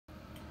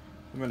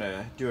I'm going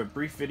to do a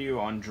brief video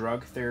on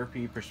drug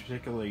therapy,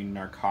 particularly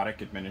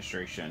narcotic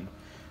administration.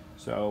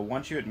 So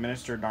once you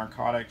administer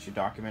narcotics, you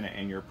document it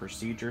in your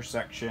procedure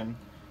section.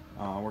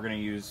 We're going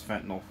to use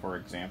fentanyl, for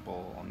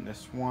example, on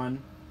this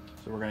one.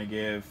 So we're going to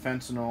give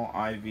fentanyl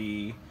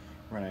IV.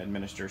 We're going to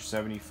administer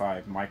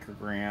 75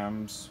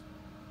 micrograms.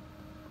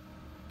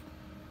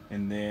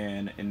 And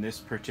then in this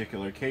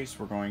particular case,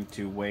 we're going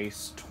to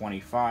waste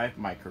 25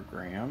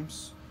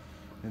 micrograms.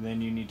 And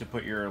then you need to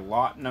put your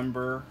lot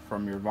number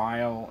from your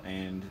vial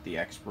and the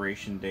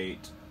expiration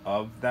date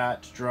of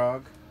that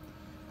drug.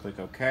 Click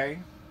OK.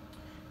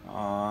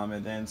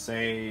 And then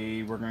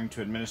say we're going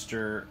to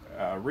administer,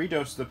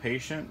 redose the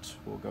patient.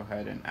 We'll go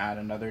ahead and add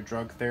another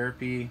drug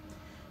therapy.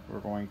 We're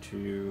going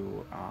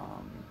to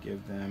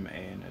give them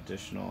an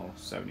additional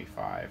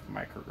 75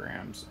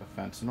 micrograms of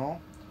fentanyl.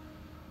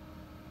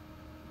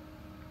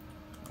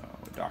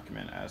 We'll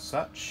document as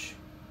such.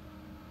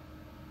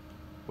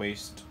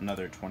 Waste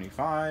another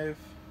 25.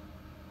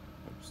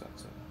 Oops,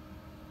 that's a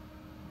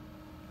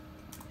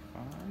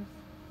 25.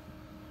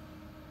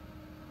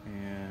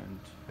 And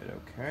hit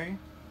OK.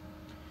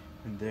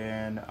 And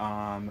then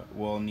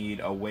we'll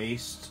need a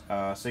waste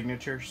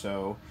signature.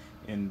 So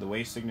in the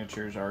waste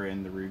signatures are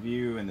in the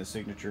review and the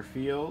signature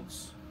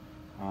fields.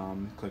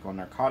 Click on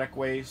narcotic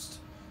waste.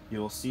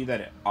 You'll see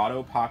that it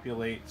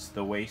auto-populates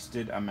the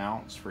wasted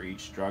amounts for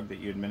each drug that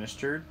you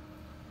administered.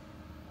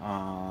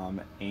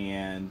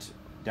 And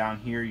down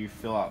here you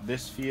fill out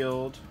this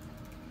field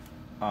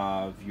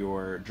of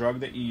your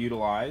drug that you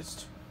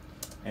utilized,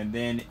 and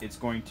then it's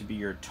going to be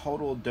your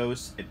total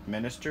dose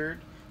administered.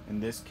 In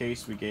this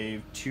case we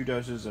gave 2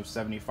 doses of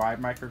 75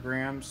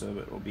 micrograms, so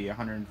it will be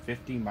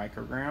 150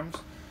 micrograms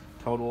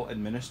total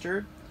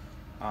administered.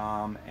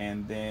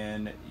 And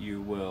then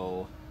you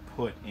will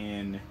put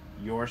in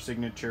your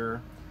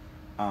signature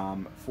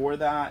for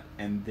that,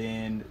 and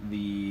then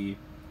the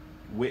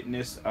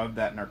witness of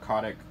that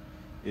narcotic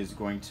is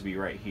going to be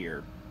right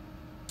here,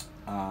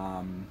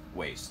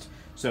 waste.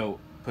 So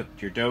put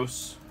your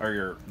dose or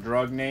your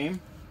drug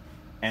name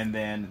and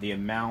then the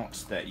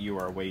amount that you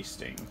are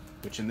wasting,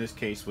 which in this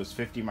case was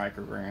 50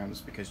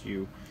 micrograms because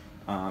you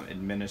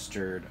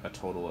administered a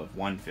total of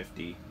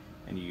 150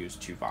 and you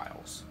used 2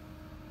 vials.